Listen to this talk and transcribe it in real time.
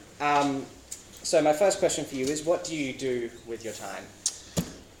So my first question for you is, what do you do with your time?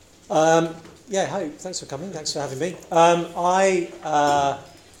 Hi, thanks for coming. Thanks for having me. I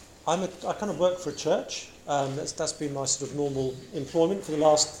kind of work for a church. That's been my sort of normal employment for the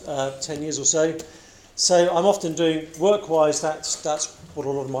last 10 years or so. So I'm often doing work-wise. That's what a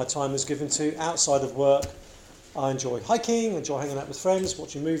lot of my time is given to. Outside of work, I enjoy hiking, enjoy hanging out with friends,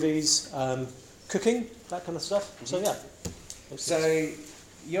 watching movies, cooking, that kind of stuff. Mm-hmm. So yeah. So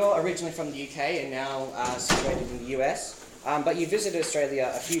you're originally from the UK and now situated in the US. But you visited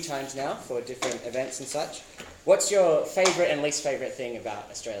Australia a few times now for different events and such. What's your favourite and least favourite thing about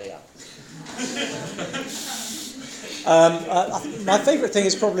Australia? My favourite thing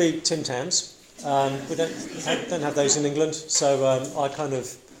is probably Tim Tams. We don't have those in England, so I kind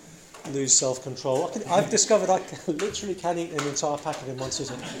of lose self-control. I've discovered I literally can eat an entire packet in one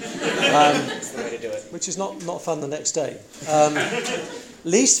sitting. That's the way to do it. Which is not fun the next day.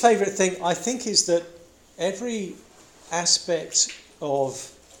 Least favourite thing, I think, is that every aspect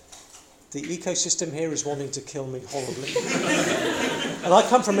of the ecosystem here is wanting to kill me horribly. And I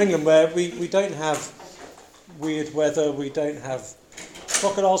come from England where we don't have weird weather, we don't have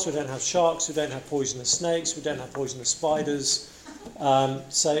crocodiles, we don't have sharks, we don't have poisonous snakes, we don't have poisonous spiders.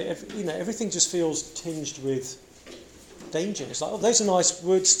 So everything just feels tinged with danger. It's like, oh, there's a nice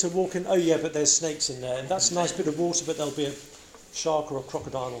woods to walk in. Oh yeah, but there's snakes in there. And that's a nice bit of water, but there'll be a shark or a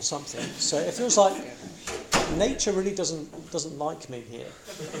crocodile or something. So it feels like nature really doesn't like me here.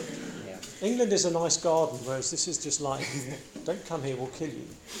 Yeah. England is a nice garden, whereas this is just like, don't come here, we'll kill you.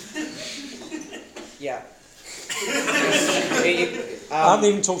 Yeah. I haven't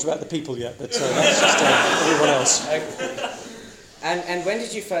even talked about the people yet, but that's just everyone else. Okay. And when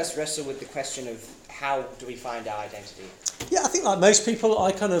did you first wrestle with the question of how do we find our identity? Yeah, I think like most people,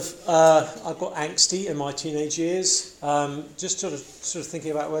 I kind of I got angsty in my teenage years, just sort of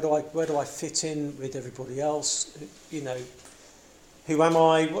thinking about where do I fit in with everybody else? You know, who am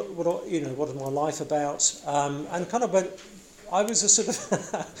I? What is my life about? And kind of went. I was a sort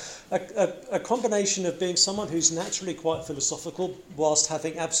of a combination of being someone who's naturally quite philosophical, whilst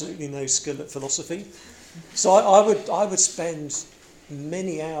having absolutely no skill at philosophy. So I would spend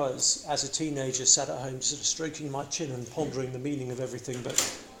many hours as a teenager sat at home sort of stroking my chin and pondering the meaning of everything, but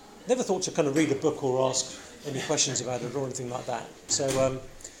never thought to kind of read a book or ask any questions about it or anything like that. So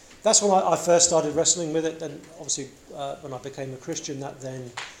that's when I first started wrestling with it, and obviously when I became a Christian, that then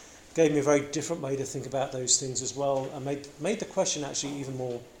gave me a very different way to think about those things as well, and made the question actually even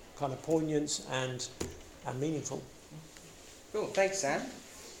more kind of poignant and meaningful. Cool, thanks, Sam.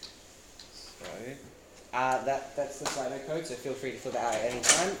 So that's the Slido code, so feel free to fill that out at any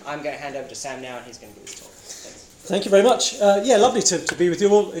time. I'm going to hand over to Sam now, and he's going to give his talk. Thanks. Thank you very much. Lovely to be with you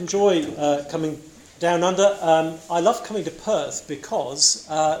all. Enjoy coming down under. I love coming to Perth because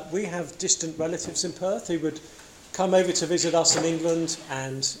we have distant relatives in Perth who would come over to visit us in England,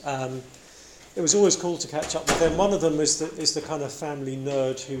 and it was always cool to catch up with them. One of them is the kind of family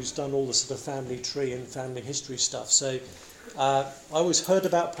nerd who's done all the sort of family tree and family history stuff. So I always heard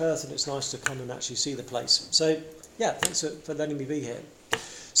about Perth, and it's nice to come and actually see the place. So yeah, thanks for letting me be here.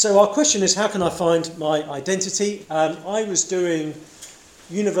 So our question is, how can I find my identity? I was doing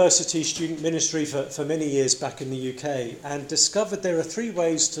university student ministry for many years back in the UK, and discovered there are 3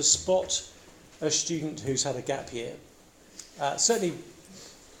 ways to spot a student who's had a gap year. Certainly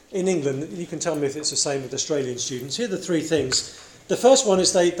in England, you can tell me if it's the same with Australian students. Here are the 3 things. The first one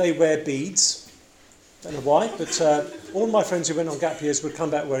is they wear beads. Don't know why, but all my friends who went on gap years would come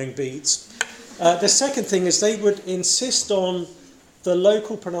back wearing beads. The second thing is they would insist on the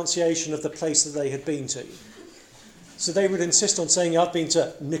local pronunciation of the place that they had been to. So they would insist on saying, I've been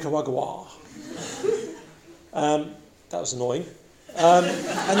to Nicaragua. That was annoying.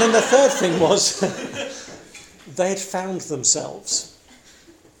 And then the third thing was they had found themselves.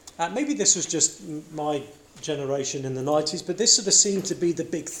 Maybe this was just my generation in the 90s, but this sort of seemed to be the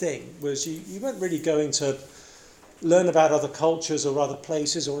big thing, was you weren't really going to learn about other cultures or other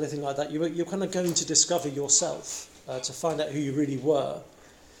places or anything like that. You're kind of going to discover yourself, to find out who you really were.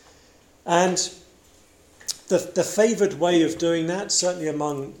 And the favoured way of doing that, certainly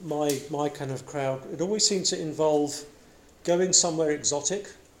among my kind of crowd, it always seemed to involve going somewhere exotic.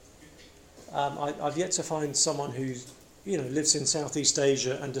 I've yet to find someone who lives in Southeast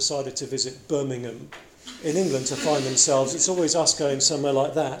Asia and decided to visit Birmingham in England to find themselves. It's always us going somewhere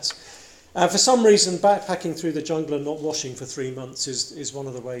like that. For some reason, backpacking through the jungle and not washing for 3 months is one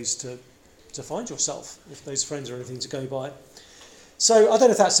of the ways to find yourself, if those friends are anything to go by. So I don't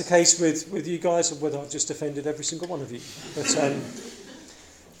know if that's the case with you guys, or whether I've just offended every single one of you.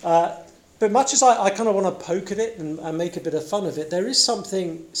 But but much as I kind of want to poke at it and make a bit of fun of it, there is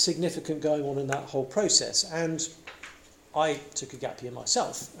something significant going on in that whole process. And I took a gap year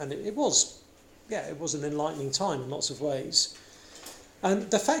myself, and it was an enlightening time in lots of ways.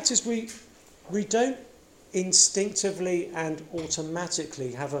 And the fact is we don't instinctively and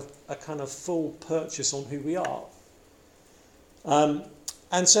automatically have a kind of full purchase on who we are.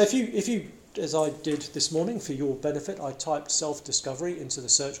 And so if you, as I did this morning for your benefit, I typed self-discovery into the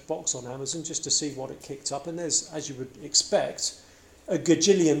search box on Amazon just to see what it kicked up. And there's, as you would expect, a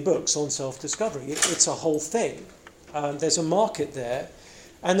gajillion books on self-discovery. It's a whole thing. There's a market there.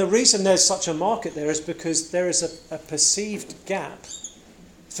 And the reason there's such a market there is because there is a perceived gap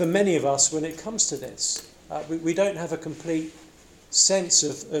for many of us when it comes to this. We don't have a complete sense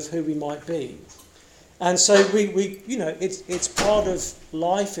of who we might be. And so it's part of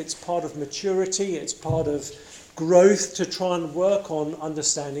life, it's part of maturity, it's part of growth to try and work on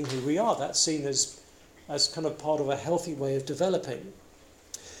understanding who we are. That's seen as kind of part of a healthy way of developing.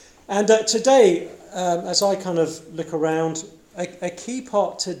 And today, as I kind of look around, a key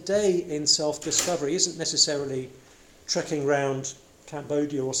part today in self-discovery isn't necessarily trekking around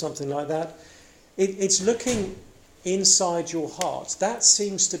Cambodia or something like that. It's looking inside your heart. That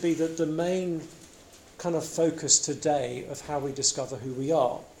seems to be the main kind of focus today of how we discover who we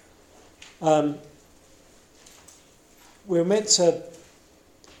are. We're meant to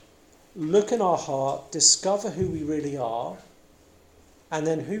look in our heart, discover who we really are, and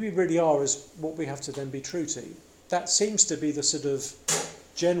then who we really are is what we have to then be true to. That seems to be the sort of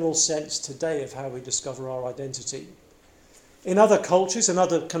general sense today of how we discover our identity. In other cultures and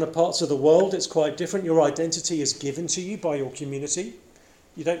other kind of parts of the world, it's quite different. Your identity is given to you by your community.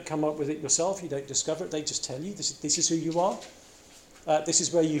 You don't come up with it yourself. You don't discover it. They just tell you this is who you are. This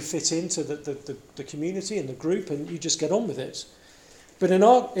is where you fit into the community and the group, and you just get on with it. But in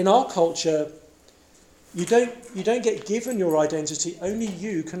our culture, you don't get given your identity. Only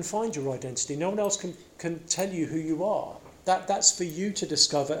you can find your identity. No one else can tell you who you are. That's for you to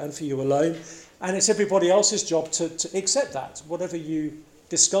discover and for you alone. And it's everybody else's job to accept that. Whatever you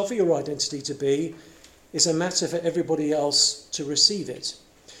discover your identity to be is a matter for everybody else to receive it.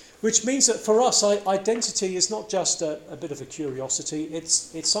 Which means that for us, identity is not just a bit of a curiosity.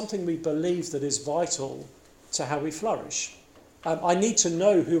 It's something we believe that is vital to how we flourish. I need to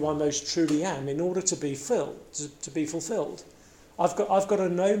know who I most truly am in order to be fulfilled. I've got to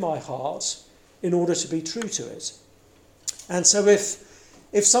know my heart in order to be true to it. And so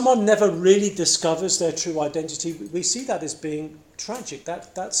if someone never really discovers their true identity, we see that as being tragic.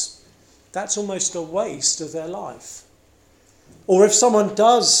 That's almost a waste of their life. Or if someone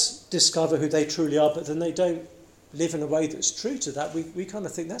does discover who they truly are, but then they don't live in a way that's true to that, we kind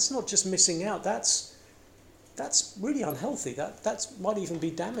of think that's not just missing out, that's really unhealthy. That might even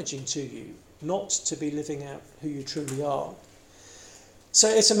be damaging to you, not to be living out who you truly are. So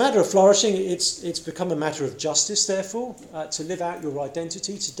it's a matter of flourishing. It's become a matter of justice, therefore. To live out your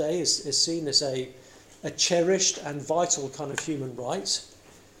identity today is seen as a cherished and vital kind of human right.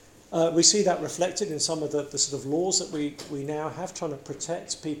 We see that reflected in some of the sort of laws that we now have, trying to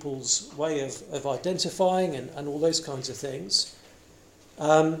protect people's way of identifying and all those kinds of things.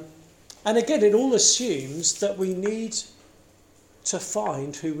 And again, it all assumes that we need to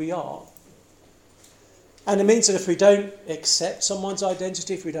find who we are. And it means that if we don't accept someone's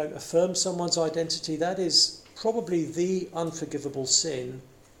identity, if we don't affirm someone's identity, that is probably the unforgivable sin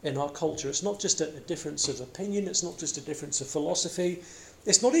in our culture. It's not just a difference of opinion, it's not just a difference of philosophy,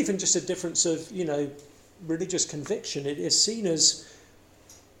 it's not even just a difference of, religious conviction. It is seen as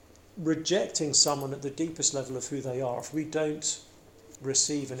rejecting someone at the deepest level of who they are if we don't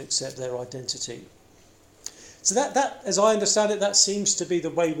receive and accept their identity. So that, as I understand it, that seems to be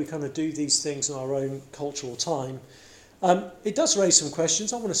the way we kind of do these things in our own cultural time. It does raise some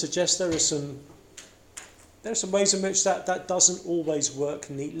questions. I want to suggest there are some ways in which that doesn't always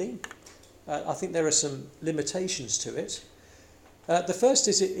work neatly. I think there are some limitations to it. The first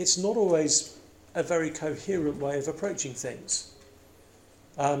is it's not always a very coherent way of approaching things.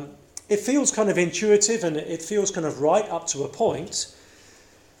 It feels kind of intuitive and it feels kind of right up to a point.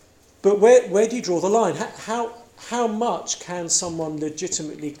 But where do you draw the line? How much can someone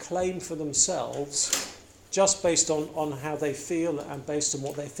legitimately claim for themselves just based on how they feel and based on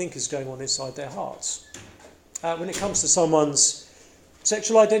what they think is going on inside their hearts? When it comes to someone's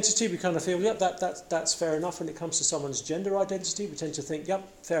sexual identity, we kind of feel, yep, that's fair enough. When it comes to someone's gender identity, we tend to think, yep,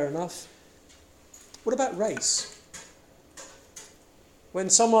 fair enough. What about race?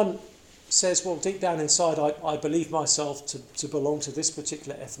 When someone says, well, deep down inside, I believe myself to belong to this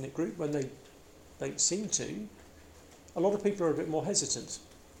particular ethnic group, when they don't seem to, a lot of people are a bit more hesitant.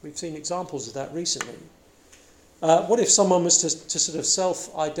 We've seen examples of that recently. What if someone was to sort of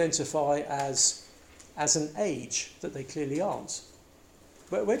self-identify as an age that they clearly aren't?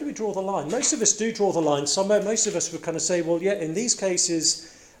 Where do we draw the line? Most of us do draw the line somewhere. Most of us would kind of say, well, yeah, in these cases,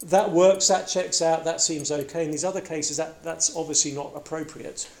 that works, that checks out, that seems okay. In these other cases, that's obviously not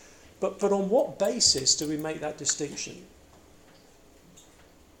appropriate. But on what basis do we make that distinction?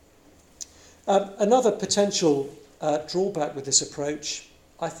 Another potential drawback with this approach,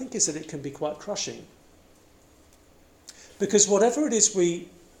 I think, is that it can be quite crushing. Because whatever it is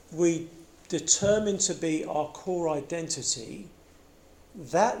we determine to be our core identity,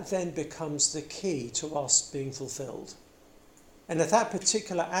 that then becomes the key to us being fulfilled. And if that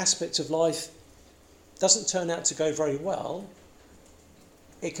particular aspect of life doesn't turn out to go very well,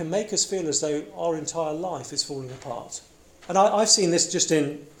 it can make us feel as though our entire life is falling apart. And I've seen this just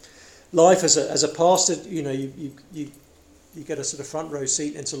in life as a pastor. You know, you get a sort of front row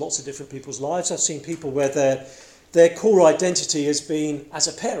seat into lots of different people's lives. I've seen people where their core identity has been as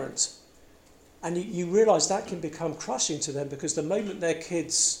a parent. And you realise that can become crushing to them, because the moment their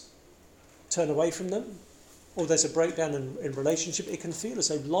kids turn away from them, or there's a breakdown in relationship, it can feel as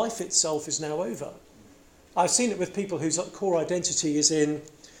though life itself is now over. I've seen it with people whose core identity is in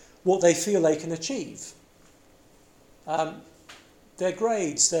what they feel they can achieve. Their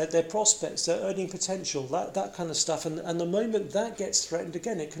grades, their prospects, their earning potential, that kind of stuff. And the moment that gets threatened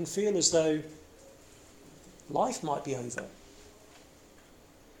again, it can feel as though life might be over.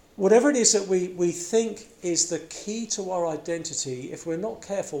 Whatever it is that we think is the key to our identity, if we're not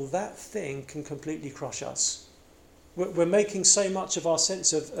careful, that thing can completely crush us. We're making so much of our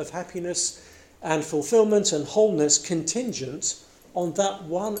sense of happiness and fulfillment and wholeness contingent on that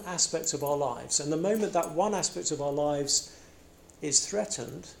one aspect of our lives. And the moment that one aspect of our lives is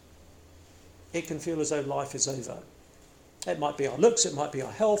threatened, it can feel as though life is over. It might be our looks, it might be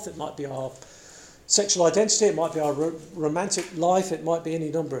our health, it might be our sexual identity, it might be our romantic life, it might be any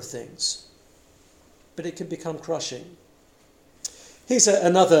number of things. But it can become crushing. Here's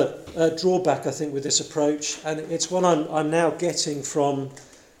another drawback, I think, with this approach, and it's one I'm now getting from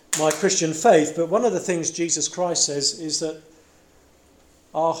my Christian faith. But one of the things Jesus Christ says is that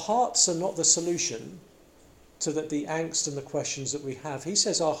our hearts are not the solution to the angst and the questions that we have. He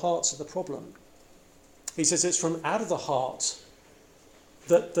says our hearts are the problem. He says it's from out of the heart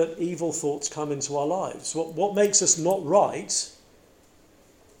that evil thoughts come into our lives. What makes us not right,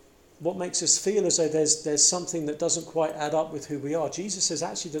 what makes us feel as though there's something that doesn't quite add up with who we are, Jesus says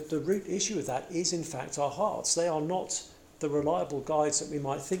actually that the root issue of that is in fact our hearts. They are not the reliable guides that we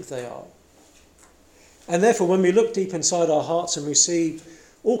might think they are. And therefore, when we look deep inside our hearts and we see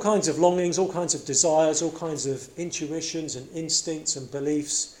all kinds of longings, all kinds of desires, all kinds of intuitions and instincts and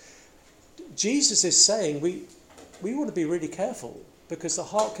beliefs, Jesus is saying we want to be really careful, because the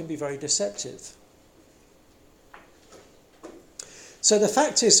heart can be very deceptive. So the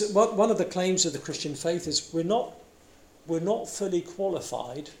fact is, one of the claims of the Christian faith is we're not fully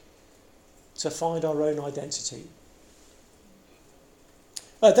qualified to find our own identity.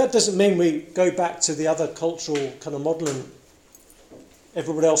 That doesn't mean we go back to the other cultural kind of model and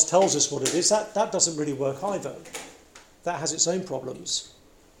everybody else tells us what it is. That doesn't really work either. That has its own problems.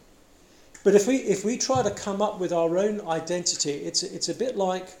 But if we try to come up with our own identity, it's a bit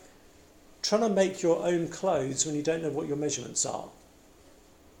like trying to make your own clothes when you don't know what your measurements are.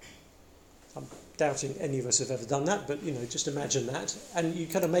 I'm doubting any of us have ever done that, but just imagine that. And you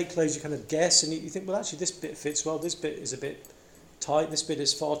kind of make clothes, you kind of guess, and you think, well, actually, this bit fits well, this bit is a bit tight, this bit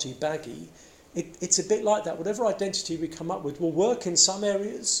is far too baggy. It's a bit like that. Whatever identity we come up with will work in some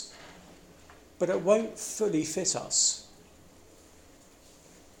areas, but it won't fully fit us,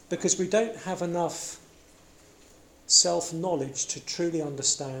 because we don't have enough self-knowledge to truly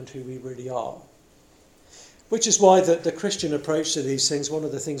understand who we really are. Which is why the Christian approach to these things, one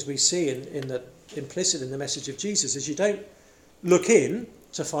of the things we see implicit in the message of Jesus, is you don't look in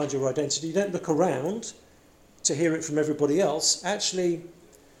to find your identity, you don't look around to hear it from everybody else. Actually,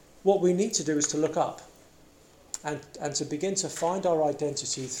 what we need to do is to look up and to begin to find our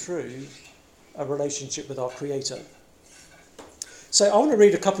identity through a relationship with our Creator. So I want to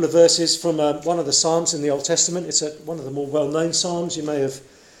read a couple of verses from one of the Psalms in the Old Testament. It's one of the more well-known Psalms. You may have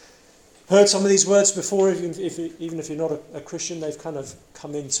heard some of these words before, even if you're not a Christian. They've kind of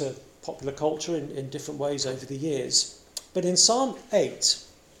come into popular culture in different ways over the years. But in Psalm 8,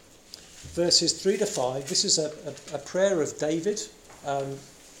 verses 3 to 5, this is a prayer of David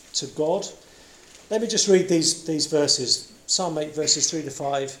to God. Let me just read these verses. Psalm 8, verses 3 to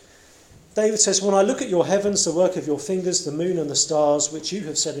 5. David says, "When I look at your heavens, the work of your fingers, the moon and the stars, which you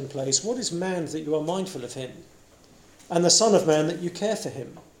have set in place, what is man that you are mindful of him? And the son of man that you care for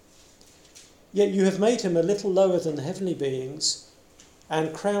him? Yet you have made him a little lower than the heavenly beings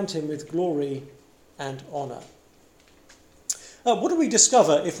and crowned him with glory and honour. What do we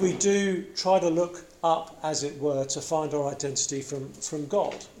discover if we do try to look up, as it were, to find our identity from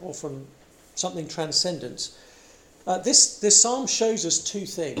God or from something transcendent? This psalm shows us two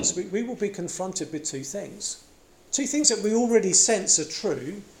things. We will be confronted with two things. Two things that we already sense are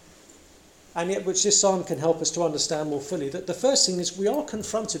true, and yet which this psalm can help us to understand more fully. That the first thing is we are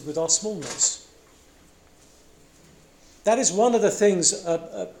confronted with our smallness. That is one of the things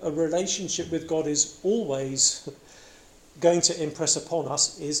a relationship with God is always going to impress upon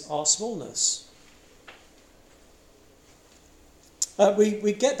us, is our smallness.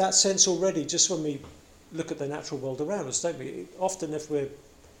 We get that sense already just when we look at the natural world around us, don't we? Often if we're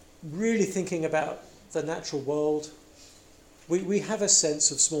really thinking about the natural world, we have a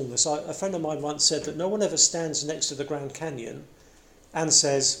sense of smallness. A friend of mine once said that no one ever stands next to the Grand Canyon and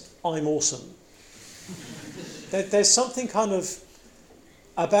says, "I'm awesome." There's something kind of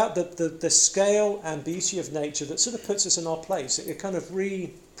about the scale and beauty of nature that sort of puts us in our place. It kind of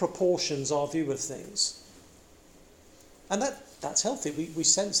re-proportions our view of things. And that's healthy. We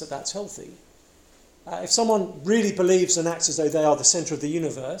sense that that's healthy. If someone really believes and acts as though they are the centre of the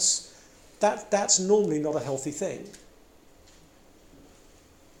universe, that's normally not a healthy thing.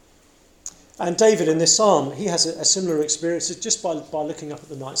 And David in this psalm, he has a similar experience just by looking up at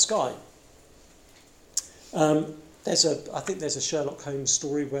the night sky. I think there's a Sherlock Holmes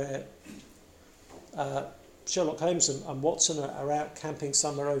story where Sherlock Holmes and Watson are out camping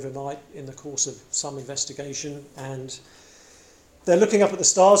somewhere overnight in the course of some investigation, and they're looking up at the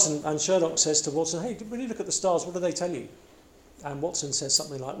stars, and Sherlock says to Watson, "Hey, when you look at the stars, what do they tell you?" And Watson says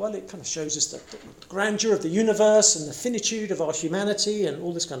something like, "Well, it kind of shows us the grandeur of the universe and the finitude of our humanity and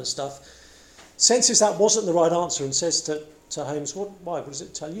all this kind of stuff." Senses that wasn't the right answer and says to Holmes, "Why? What does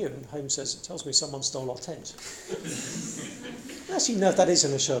it tell you?" And Holmes says, "It tells me someone stole our tent." I actually know if that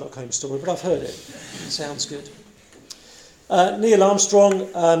isn't a Sherlock Holmes story, but I've heard it. It sounds good. Neil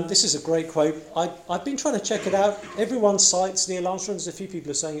Armstrong, this is a great quote. I've been trying to check it out. Everyone cites Neil Armstrong. There's a few people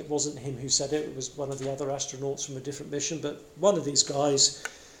are saying it wasn't him who said it. It was one of the other astronauts from a different mission. But one of these guys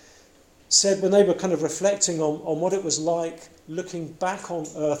said when they were kind of reflecting on what it was like looking back on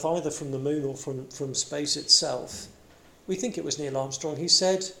Earth, either from the moon or from space itself, we think it was Neil Armstrong. He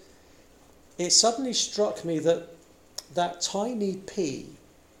said, "It suddenly struck me that tiny pea,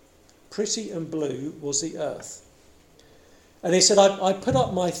 pretty and blue, was the Earth." And he said, I put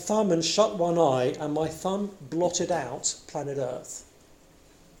up my thumb and shut one eye, and my thumb blotted out planet Earth.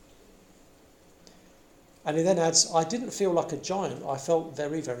 And he then adds, "I didn't feel like a giant. I felt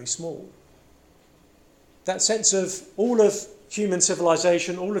very, very small." That sense of all of human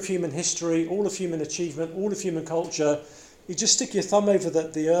civilization, all of human history, all of human achievement, all of human culture, you just stick your thumb over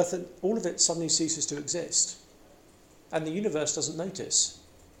the Earth and all of it suddenly ceases to exist. And the universe doesn't notice.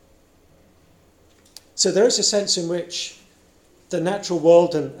 So there is a sense in which the natural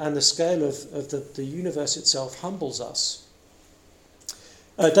world and the scale of the universe itself humbles us.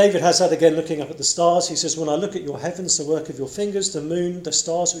 David has that again looking up at the stars. He says, "When I look at your heavens, the work of your fingers, the moon, the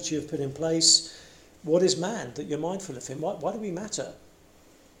stars which you have put in place, what is man that you're mindful of him?" Why do we matter?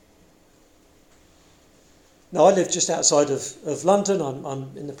 Now, I live just outside of London.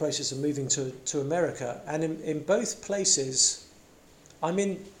 I'm in the process of moving to America. And in both places, I'm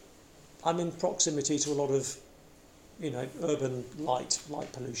in proximity to a lot of urban light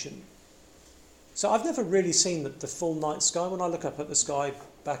pollution. So I've never really seen the full night sky. When I look up at the sky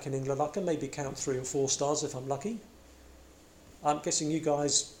back in England, I can maybe count 3 or 4 stars if I'm lucky. I'm guessing you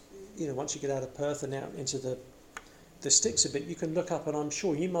guys, once you get out of Perth and out into the sticks a bit, you can look up, and I'm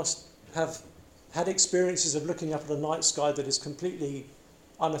sure you must have had experiences of looking up at a night sky that is completely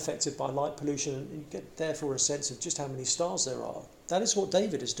unaffected by light pollution, and you get therefore a sense of just how many stars there are. That is what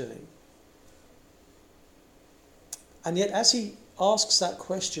David is doing. And yet as he asks that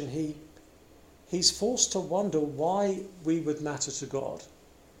question, he's forced to wonder why we would matter to God.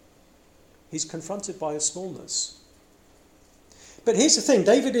 He's confronted by his smallness. But here's the thing,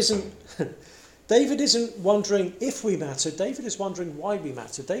 David isn't wondering if we matter, David is wondering why we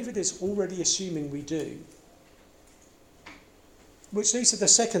matter. David is already assuming we do. Which leads to the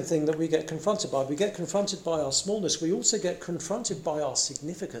second thing that we get confronted by. We get confronted by our smallness. We also get confronted by our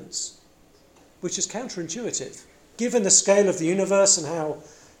significance, which is counterintuitive. Given the scale of the universe and how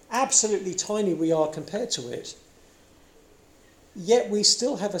absolutely tiny we are compared to it, yet we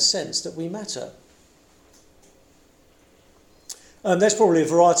still have a sense that we matter. There's probably a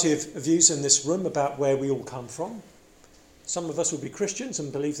variety of views in this room about where we all come from. Some of us will be Christians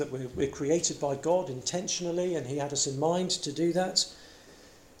and believe that we're created by God intentionally and he had us in mind to do that.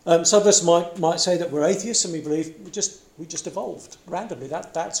 Some of us might say that we're atheists and we believe we just evolved randomly.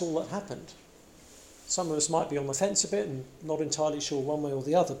 That's all that happened. Some of us might be on the fence a bit and not entirely sure one way or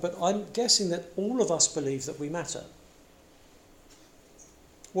the other, but I'm guessing that all of us believe that we matter.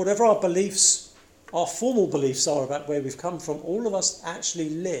 Whatever our beliefs, our formal beliefs are about where we've come from, all of us actually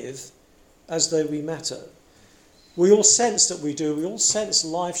live as though we matter. We all sense that we do. We all sense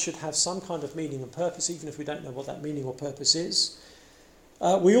life should have some kind of meaning and purpose, even if we don't know what that meaning or purpose is.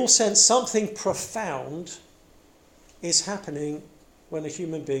 We all sense something profound is happening when a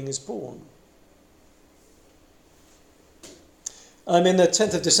human being is born. In the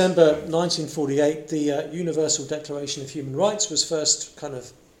 10th of December 1948, the Universal Declaration of Human Rights was first kind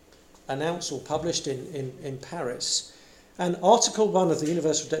of announced or published in Paris. And Article 1 of the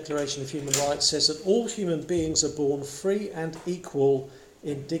Universal Declaration of Human Rights says that all human beings are born free and equal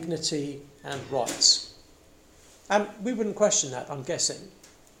in dignity and rights. And we wouldn't question that, I'm guessing.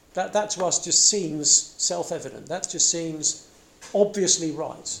 That to us just seems self-evident. That just seems obviously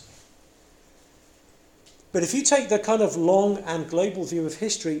right. But if you take the kind of long and global view of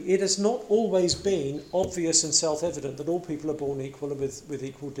history, it has not always been obvious and self-evident that all people are born equal with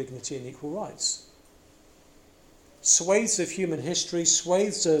equal dignity and equal rights. Swathes of human history,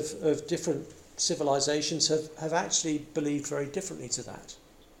 swathes of different civilizations have actually believed very differently to that.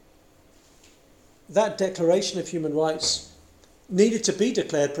 That Declaration of Human Rights needed to be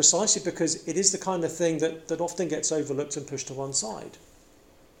declared precisely because it is the kind of thing that often gets overlooked and pushed to one side.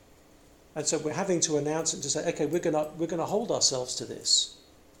 And so we're having to announce it to say, okay, we're going to hold ourselves to this.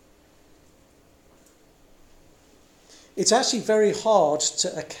 It's actually very hard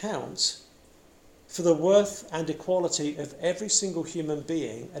to account for the worth and equality of every single human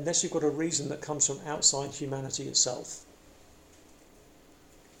being unless you've got a reason that comes from outside humanity itself.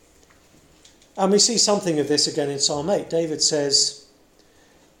 And we see something of this again in Psalm 8. David says,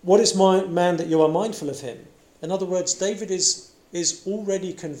 "What is man that you are mindful of him?" In other words, David is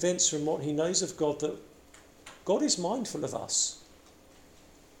already convinced from what he knows of God that God is mindful of us.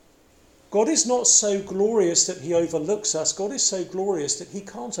 God is not so glorious that he overlooks us. God is so glorious that he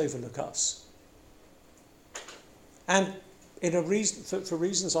can't overlook us. And for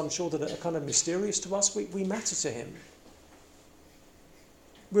reasons I'm sure that are kind of mysterious to us, we matter to him.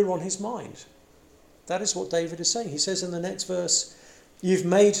 We're on his mind. That is what David is saying. He says in the next verse, "You've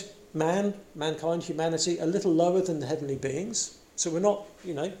made mankind, humanity, a little lower than the heavenly beings." So we're not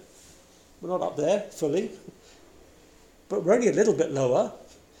up there fully, but we're only a little bit lower.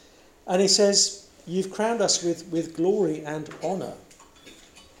 And he says, "You've crowned us with glory and honour."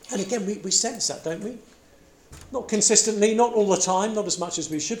 And again, we sense that, don't we? Not consistently, not all the time, not as much as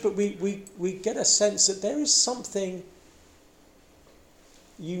we should, but we get a sense that there is something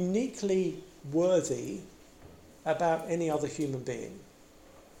uniquely worthy about any other human being.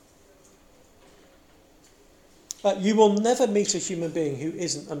 You will never meet a human being who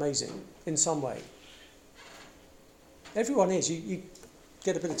isn't amazing in some way. Everyone is. You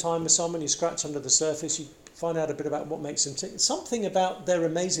get a bit of time with someone, you scratch under the surface, you find out a bit about what makes them tick. Something about their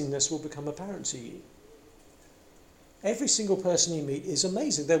amazingness will become apparent to you. Every single person you meet is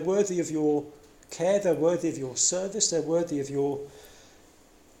amazing. They're worthy of your care, they're worthy of your service, they're worthy of your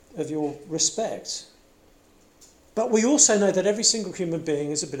respect. But we also know that every single human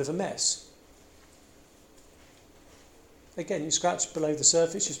being is a bit of a mess. Again, you scratch below the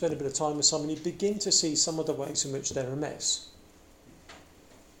surface, you spend a bit of time with someone, you begin to see some of the ways in which they're a mess.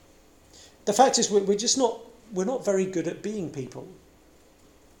 The fact is, we're not very good at being people.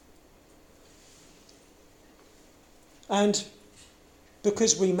 And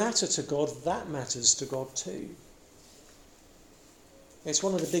because we matter to God, that matters to God too. It's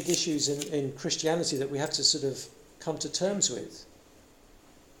one of the big issues in Christianity that we have to sort of come to terms with.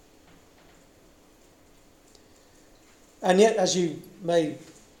 And yet, as you may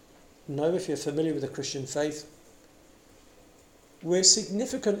know if you're familiar with the Christian faith, we're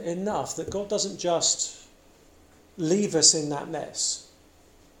significant enough that God doesn't just leave us in that mess.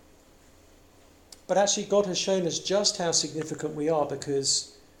 But actually God has shown us just how significant we are,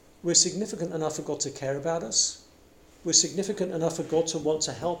 because we're significant enough for God to care about us. We're significant enough for God to want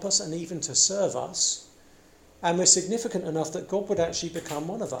to help us and even to serve us. And we're significant enough that God would actually become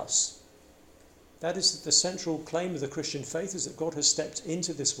one of us. That is the central claim of the Christian faith, is that God has stepped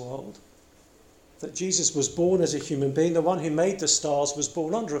into this world, that Jesus was born as a human being. The one who made the stars was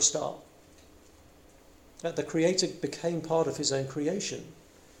born under a star, that the Creator became part of his own creation.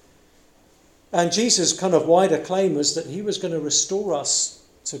 And Jesus' kind of wider claim was that he was going to restore us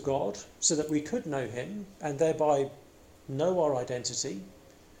to God so that we could know him and thereby know our identity,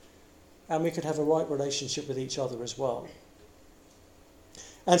 and we could have a right relationship with each other as well.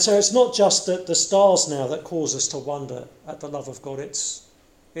 And so it's not just the stars now that cause us to wonder at the love of God. It's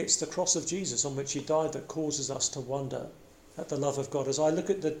the cross of Jesus on which he died that causes us to wonder at the love of God. As I look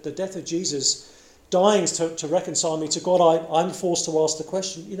at the death of Jesus dying to reconcile me to God, I'm forced to ask the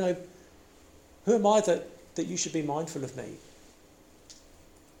question, who am I that you should be mindful of me?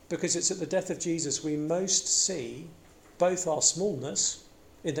 Because it's at the death of Jesus we most see both our smallness,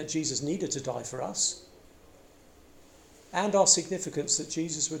 in that Jesus needed to die for us, and our significance that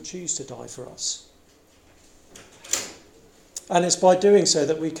Jesus would choose to die for us. And it's by doing so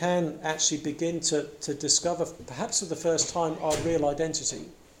that we can actually begin to discover, perhaps for the first time, our real identity.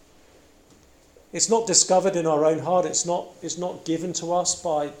 It's not discovered in our own heart. It's not given to us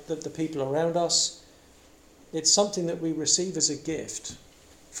by the people around us. It's something that we receive as a gift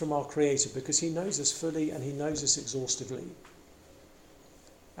from our Creator, because he knows us fully and he knows us exhaustively.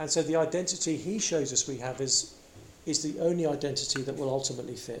 And so the identity he shows us we have is the only identity that will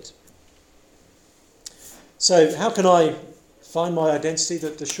ultimately fit. So how can I find my identity?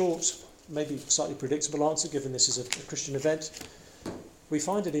 The short, maybe slightly predictable answer, given this is a Christian event, we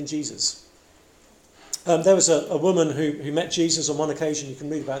find it in Jesus. There was a woman who met Jesus on one occasion. You can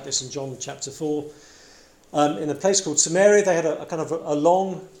read about this in John chapter 4. In a place called Samaria, they had a kind of a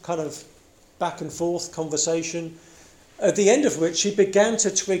long kind of back and forth conversation, at the end of which she began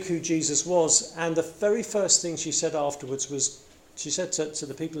to twig who Jesus was. And the very first thing she said afterwards was, she said to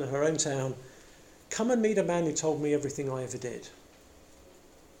the people in her own town, "Come and meet a man who told me everything I ever did."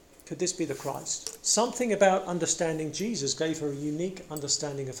 Could this be the Christ? Something about understanding Jesus gave her a unique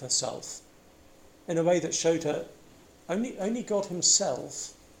understanding of herself in a way that showed her only God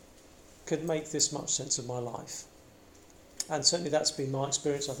himself could make this much sense of my life. And certainly that's been my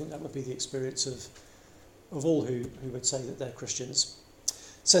experience. I think that would be the experience of all who would say that they're Christians.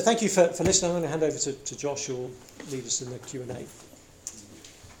 So thank you for listening. I'm going to hand over to Josh, who will lead us in the Q&A.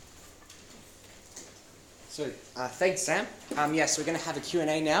 So thanks, Sam. Yes, we're going to have a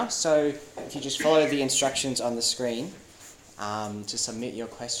Q&A now. So if you just follow the instructions on the screen to submit your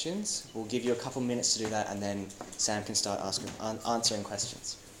questions, we'll give you a couple minutes to do that, and then Sam can start answering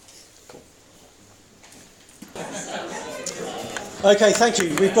questions. Cool. Okay, thank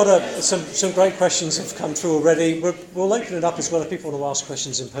you. We've got some great questions have come through already. We'll open it up as well. If people want to ask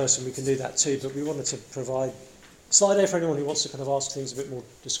questions in person, we can do that too. But we wanted to provide Slido for anyone who wants to kind of ask things a bit more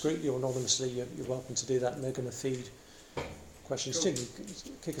discreetly or anonymously. You're welcome to do that, and they're going to feed questions too.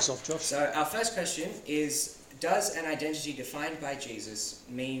 Kick us off, Josh. So our first question is, does an identity defined by Jesus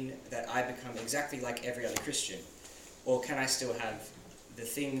mean that I become exactly like every other Christian? Or can I still have the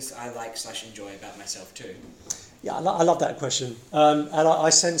things I like/enjoy about myself too? Yeah, I love that question. And I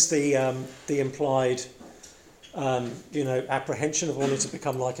sense the implied, apprehension of wanting to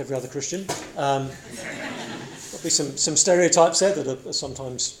become like every other Christian. There'll be some stereotypes there that are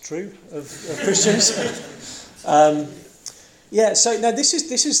sometimes true of Christians. So now this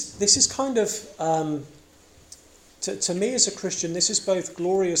is kind of to me as a Christian, this is both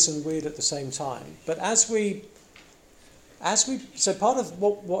glorious and weird at the same time. But so part of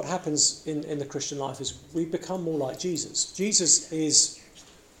what happens in the Christian life is we become more like Jesus. Jesus is,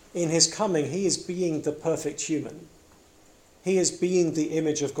 in his coming, he is being the perfect human. He is being the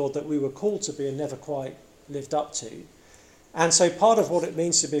image of God that we were called to be and never quite lived up to. And so part of what it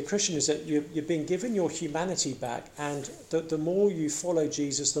means to be a Christian is that you're being given your humanity back, and the more you follow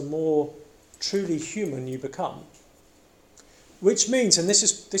Jesus, the more truly human you become. Which means, and this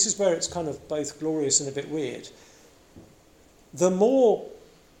is where it's kind of both glorious and a bit weird, the more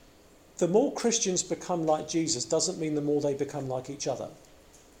Christians become like Jesus doesn't mean the more they become like each other.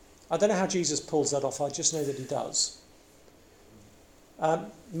 I don't know how Jesus pulls that off. I just know that he does.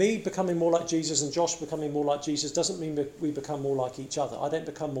 Me becoming more like Jesus and Josh becoming more like Jesus doesn't mean that we become more like each other. I don't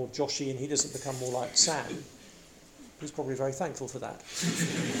become more Joshy and he doesn't become more like Sam. He's probably very thankful for that.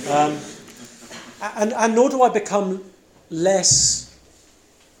 And nor do I become less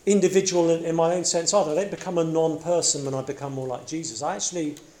individual in my own sense either. I don't become a non-person when I become more like Jesus.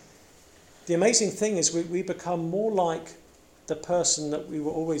 The amazing thing is we become more like the person that we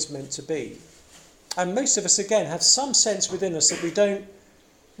were always meant to be. And most of us, again, have some sense within us that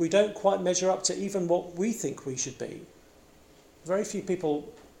we don't quite measure up to even what we think we should be. Very few people,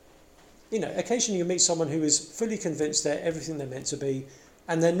 occasionally you meet someone who is fully convinced they're everything they're meant to be,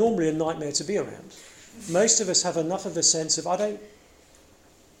 and they're normally a nightmare to be around. Most of us have enough of a sense of, I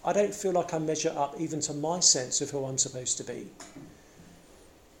don't feel like I measure up even to my sense of who I'm supposed to be.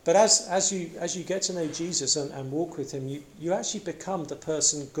 But as you get to know Jesus and walk with him, you actually become the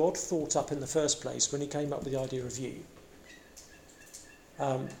person God thought up in the first place when he came up with the idea of you.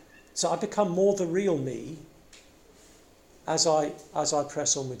 So I become more the real me as I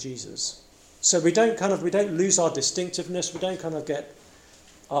press on with Jesus. So we don't lose our distinctiveness. We don't kind of get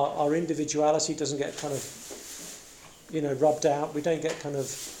our individuality doesn't get kind of rubbed out. We don't get kind of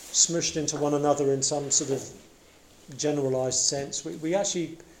smushed into one another in some sort of generalized sense. We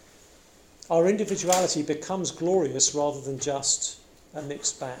actually, our individuality becomes glorious rather than just a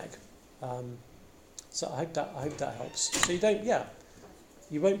mixed bag. So I hope that helps. So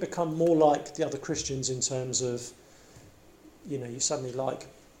you won't become more like the other Christians in terms of, you suddenly like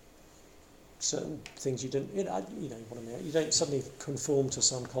certain things you didn't, what I mean. You don't suddenly conform to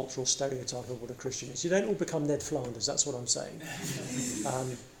some cultural stereotype of what a Christian is. You don't all become Ned Flanders, that's what I'm saying.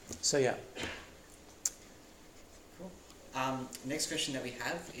 So yeah. Cool. Next question that we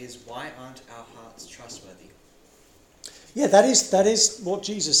have is, why aren't our hearts trustworthy? Yeah, that is what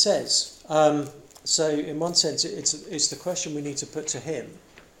Jesus says. So in one sense, it's the question we need to put to him.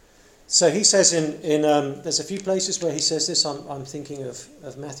 So he says in there's a few places where he says this. I'm thinking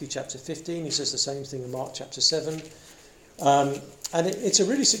of Matthew chapter 15. He says the same thing in Mark chapter 7. And it's a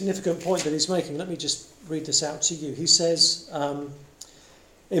really significant point that he's making. Let me just read this out to you. He says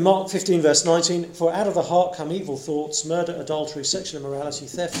in Mark 15 verse 19, "For out of the heart come evil thoughts, murder, adultery, sexual immorality,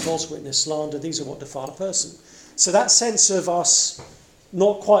 theft, false witness, slander. These are what defile a person." So that sense of us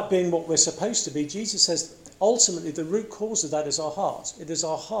not quite being what we're supposed to be, Jesus says ultimately the root cause of that is our heart. It is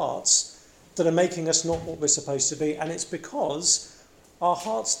our hearts that are making us not what we're supposed to be, and it's because our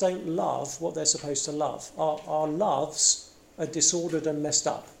hearts don't love what they're supposed to love. Our loves are disordered and messed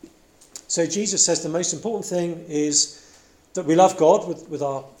up. So Jesus says the most important thing is that we love God with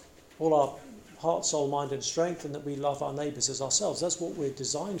all our heart, soul, mind and strength, and that we love our neighbours as ourselves. That's what we're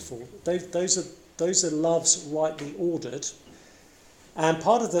designed for. Those are loves rightly ordered. And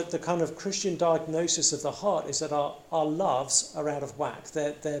part of the kind of Christian diagnosis of the heart is that our loves are out of whack.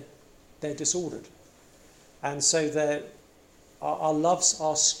 They're disordered. And so our loves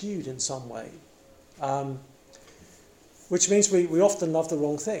are skewed in some way. Which means we often love the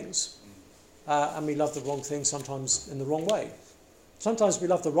wrong things. And we love the wrong things sometimes in the wrong way. Sometimes we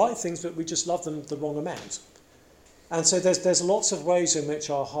love the right things, but we just love them the wrong amount. And so there's lots of ways in which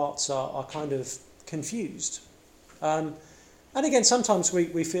our hearts are kind of confused. And again, sometimes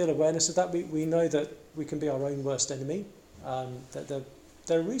we feel awareness of that. We know that we can be our own worst enemy. That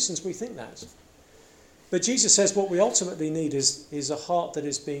there are reasons we think that. But Jesus says what we ultimately need is a heart that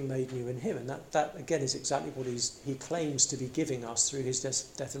is being made new in him. And that again, is exactly what he claims to be giving us through his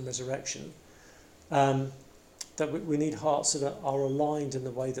death and resurrection. That we need hearts that are aligned in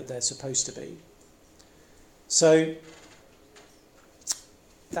the way that they're supposed to be. So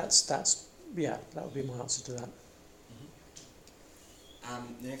that would be my answer to that.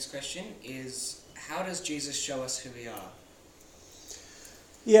 The next question is, how does Jesus show us who we are?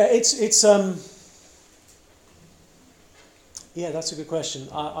 Yeah, that's a good question.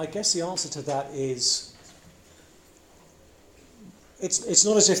 I guess the answer to that is, it's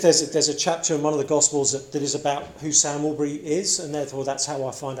not as if there's a chapter in one of the Gospels that is about who Sam Albury is, and therefore that's how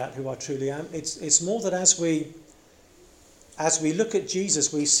I find out who I truly am. It's more that as we look at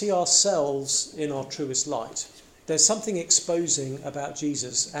Jesus, we see ourselves in our truest light. There's something exposing about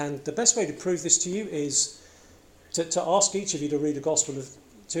Jesus, and the best way to prove this to you is to ask each of you to read a gospel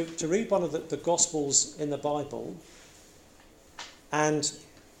to read one of the Gospels in the Bible, and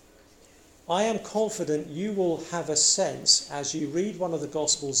I am confident you will have a sense as you read one of the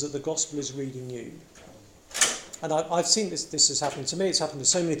Gospels that the Gospel is reading you. And I've seen this has happened to me. It's happened to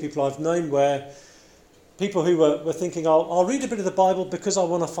so many people I've known, where people who were thinking, I'll read a bit of the Bible because I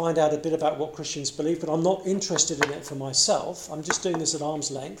want to find out a bit about what Christians believe, but I'm not interested in it for myself. I'm just doing this at arm's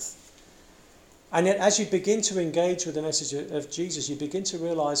length. And yet as you begin to engage with the message of Jesus, you begin to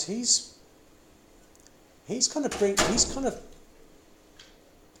realise he's kind of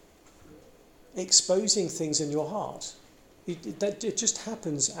exposing things in your heart. It just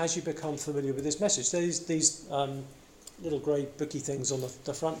happens as you become familiar with this message. There's these little grey booky things on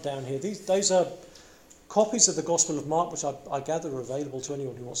the front down here. Those are copies of the Gospel of Mark, which I gather are available to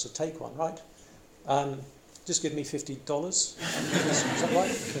anyone who wants to take one, right? Just give me $50. Is that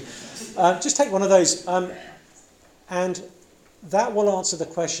right? Just take one of those. And that will answer the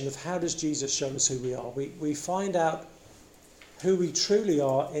question of how does Jesus show us who we are. We find out who we truly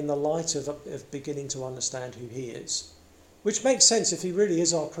are in the light of beginning to understand who he is. Which makes sense if he really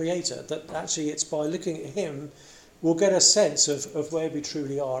is our creator, that actually it's by looking at him we'll get a sense of where we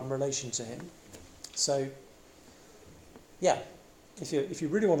truly are in relation to him. So, yeah, if you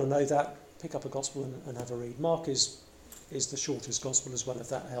really want to know that, pick up a gospel and have a read. Mark is the shortest gospel as well, if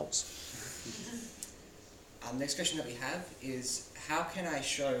that helps. Next question that we have is, how can I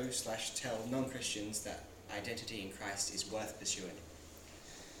show/tell non-Christians that identity in Christ is worth pursuing?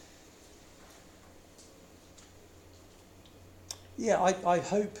 Yeah, I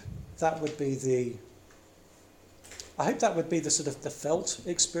hope that would be the sort of the felt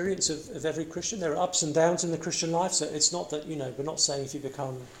experience of every Christian. There are ups and downs in the Christian life, so it's not that, we're not saying if you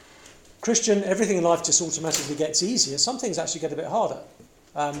become Christian, everything in life just automatically gets easier. Some things actually get a bit harder.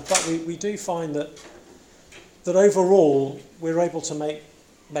 But we do find that overall we're able to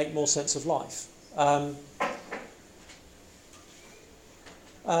make more sense of life. I've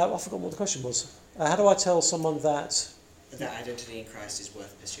forgotten what the question was. How do I tell someone that identity in Christ is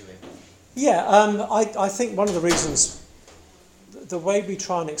worth pursuing? Yeah, I think one of the reasons, the way we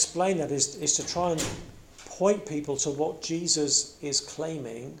try and explain that is to try and point people to what Jesus is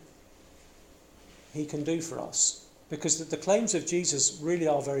claiming he can do for us. Because the claims of Jesus really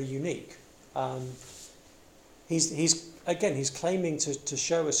are very unique. He's claiming to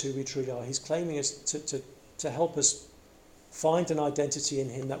show us who we truly are. He's claiming us to help us find an identity in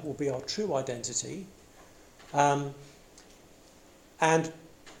him that will be our true identity. And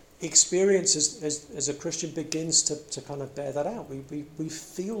experience as a Christian begins to kind of bear that out. We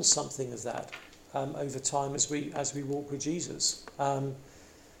feel something of that over time as we walk with Jesus.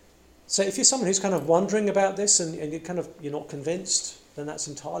 So if you're someone who's kind of wondering about this and you're not convinced, then that's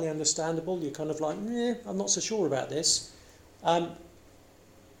entirely understandable. You're kind of like, I'm not so sure about this.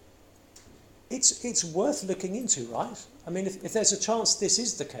 It's worth looking into, right? I mean, if there's a chance this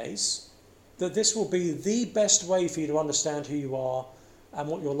is the case, that this will be the best way for you to understand who you are and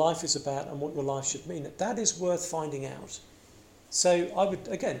what your life is about and what your life should mean, that is worth finding out. So I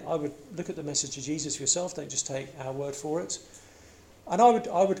would look at the message of Jesus for yourself. Don't just take our word for it. And I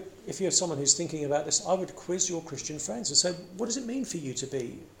would, if you're someone who's thinking about this, I would quiz your Christian friends and say, what does it mean for you to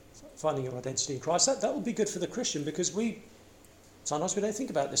be finding your identity in Christ? That will be good for the Christian, because sometimes we don't think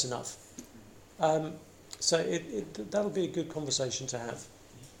about this enough. So that'll be a good conversation to have.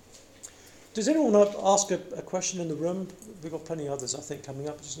 Does anyone want to ask a question in the room? We've got plenty of others, I think, coming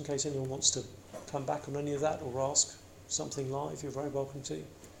up, just in case anyone wants to come back on any of that or ask something live. You're very welcome to.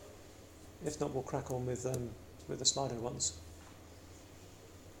 If not, we'll crack on with the Slido ones.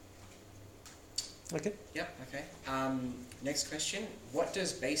 Okay. Yep. Okay. Next question: what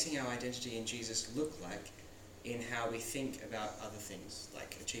does basing our identity in Jesus look like in how we think about other things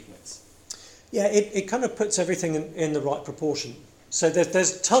like achievements? Yeah, it kind of puts everything in the right proportion. So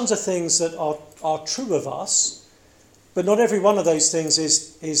there's tons of things that are true of us, but not every one of those things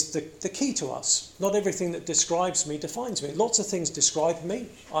is the key to us. Not everything that describes me defines me. Lots of things describe me.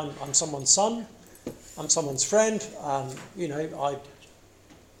 I'm someone's son. I'm someone's friend.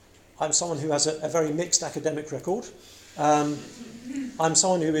 I'm someone who has a very mixed academic record. I'm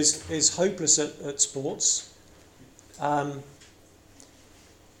someone who is hopeless at sports.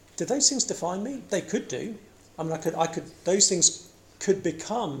 Do those things define me? They could do. I mean, I could. Those things could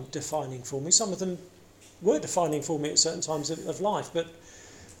become defining for me. Some of them were defining for me at certain times of life. But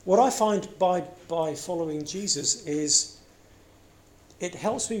what I find by following Jesus is it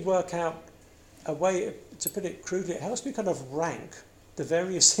helps me work out a way, to put it crudely, it helps me kind of rank the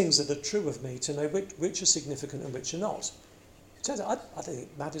various things that are true of me to know which are significant and which are not. It turns out I don't think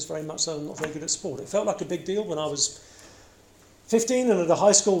it matters very much that I'm not very good at sport. It felt like a big deal when I was 15 and at a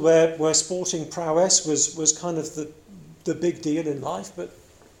high school where sporting prowess was kind of the big deal in life, but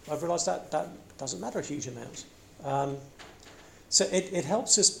I've realised that doesn't matter a huge amount. So it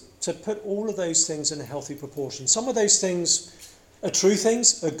helps us to put all of those things in a healthy proportion. Some of those things are true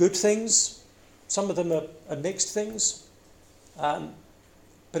things, are good things. Some of them are mixed things.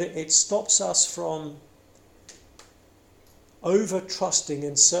 But it stops us from over-trusting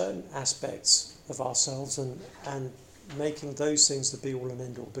in certain aspects of ourselves and making those things the be-all and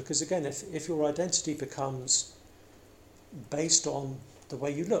end-all. Because again, if your identity becomes based on the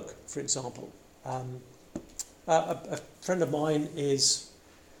way you look, for example. A friend of mine is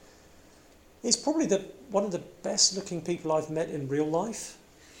probably one of the best looking people I've met in real life.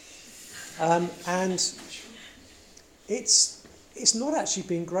 And it's not actually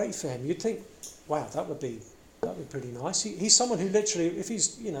been great for him. You'd think, wow, that would be pretty nice. He's someone who literally, if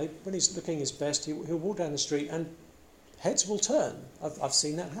he's, when he's looking his best, he'll walk down the street and heads will turn. I've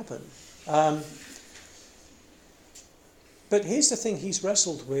seen that happen. But here's the thing he's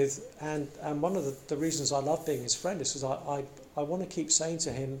wrestled with, and one of the reasons I love being his friend is because I want to keep saying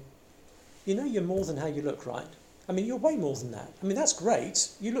to him, you're more than how you look, right? I mean, you're way more than that. I mean, that's great.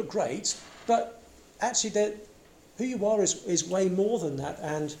 You look great, but actually who you are is way more than that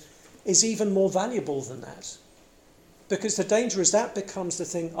and is even more valuable than that. Because the danger is that becomes the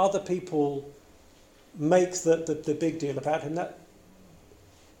thing other people make the big deal about him. That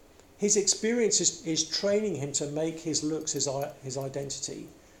his experience is training him to make his looks his identity.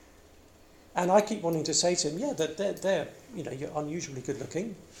 And I keep wanting to say to him, yeah, they're you're unusually good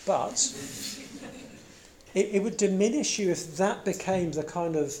looking, but it would diminish you if that became the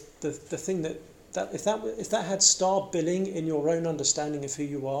kind of the thing that if that had star billing in your own understanding of who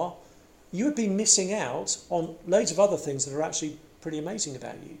you are, you would be missing out on loads of other things that are actually pretty amazing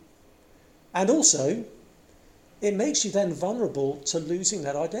about you. And also, it makes you then vulnerable to losing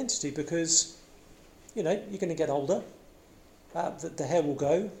that identity because, you're going to get older, the hair will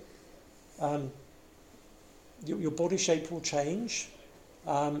go, your body shape will change.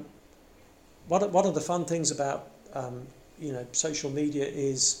 One of the fun things about, social media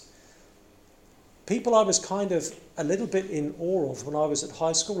is people I was kind of a little bit in awe of when I was at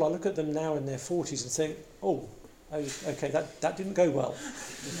high school. I look at them now in their 40s and think, oh, okay, that didn't go well.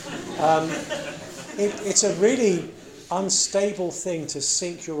 It's a really unstable thing to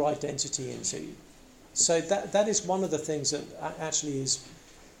sink your identity into. So that is one of the things that actually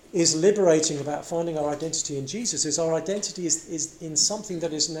is liberating about finding our identity in Jesus, is our identity is in something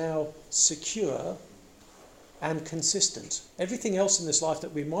that is now secure and consistent. Everything else in this life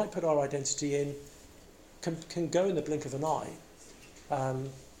that we might put our identity in can go in the blink of an eye,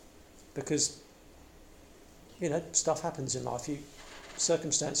 because stuff happens in life.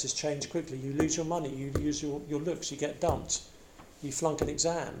 Circumstances change quickly. You lose your money, you lose your looks, you get dumped, you flunk an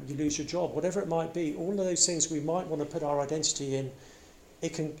exam, you lose your job, whatever it might be. All of those things we might want to put our identity in,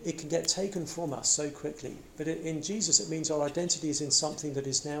 it can get taken from us so quickly. But in Jesus, it means our identity is in something that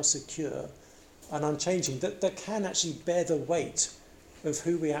is now secure and unchanging, that can actually bear the weight of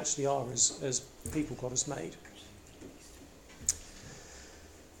who we actually are as people God has made.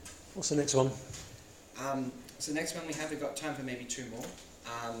 What's the next one? So next one we've got time for maybe two more.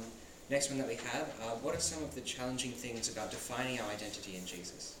 Next one that we have, what are some of the challenging things about defining our identity in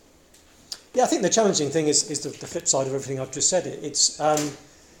Jesus? Yeah, I think the challenging thing is the flip side of everything I've just said. It's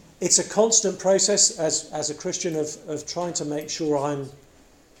a constant process as a Christian of trying to make sure I'm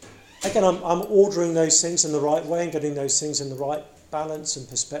ordering those things in the right way and getting those things in the right balance and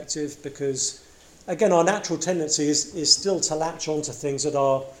perspective, because, again, our natural tendency is still to latch onto things that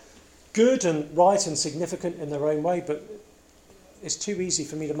are good and right and significant in their own way, but it's too easy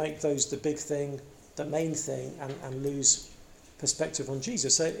for me to make those the big thing, the main thing, and lose perspective on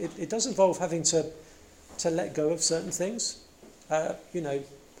Jesus. So it does involve having to let go of certain things. If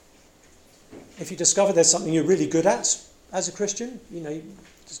you discover there's something you're really good at as a Christian,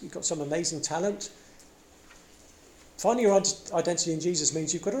 you've got some amazing talent, finding your identity in Jesus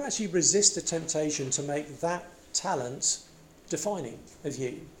means you've got to actually resist the temptation to make that talent defining of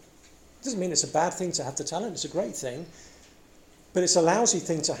you. It doesn't mean it's a bad thing to have the talent, it's a great thing, but it's a lousy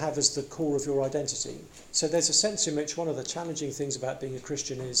thing to have as the core of your identity. So there's a sense in which one of the challenging things about being a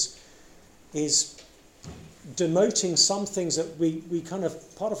Christian is demoting some things that we kind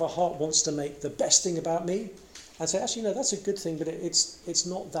of, part of our heart wants to make the best thing about me, and say, actually, no, that's a good thing, but it's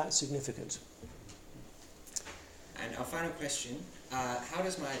not that significant. And our final question, how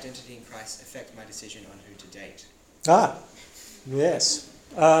does my identity in Christ affect my decision on who to date? Yes.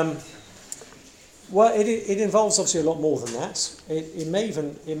 Well, it involves obviously a lot more than that. It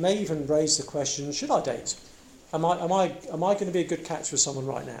may even raise the question: should I date? Am I going to be a good catch for someone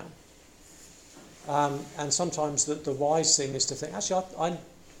right now? And sometimes the wise thing is to think, actually,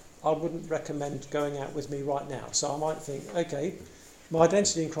 I wouldn't recommend going out with me right now. So I might think, okay, my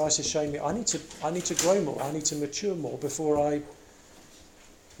identity in Christ is showing me I need to grow more. I need to mature more before I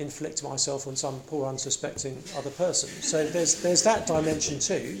inflict myself on some poor unsuspecting other person. So there's that dimension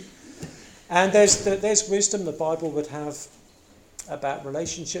too. And there's wisdom the Bible would have about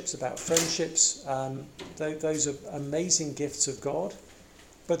relationships, about friendships. Those are amazing gifts of God.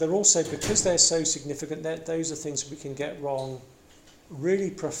 But they're also, because they're so significant, those are things we can get wrong really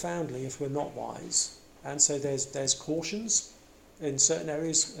profoundly if we're not wise. And so there's cautions in certain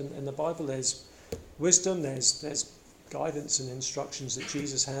areas in the Bible. There's wisdom, there's guidance and instructions that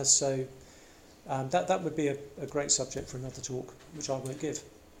Jesus has. So that would be a great subject for another talk, which I won't give.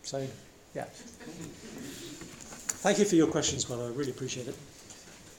 So, yeah. Thank you for your questions, by the way. I really appreciate it.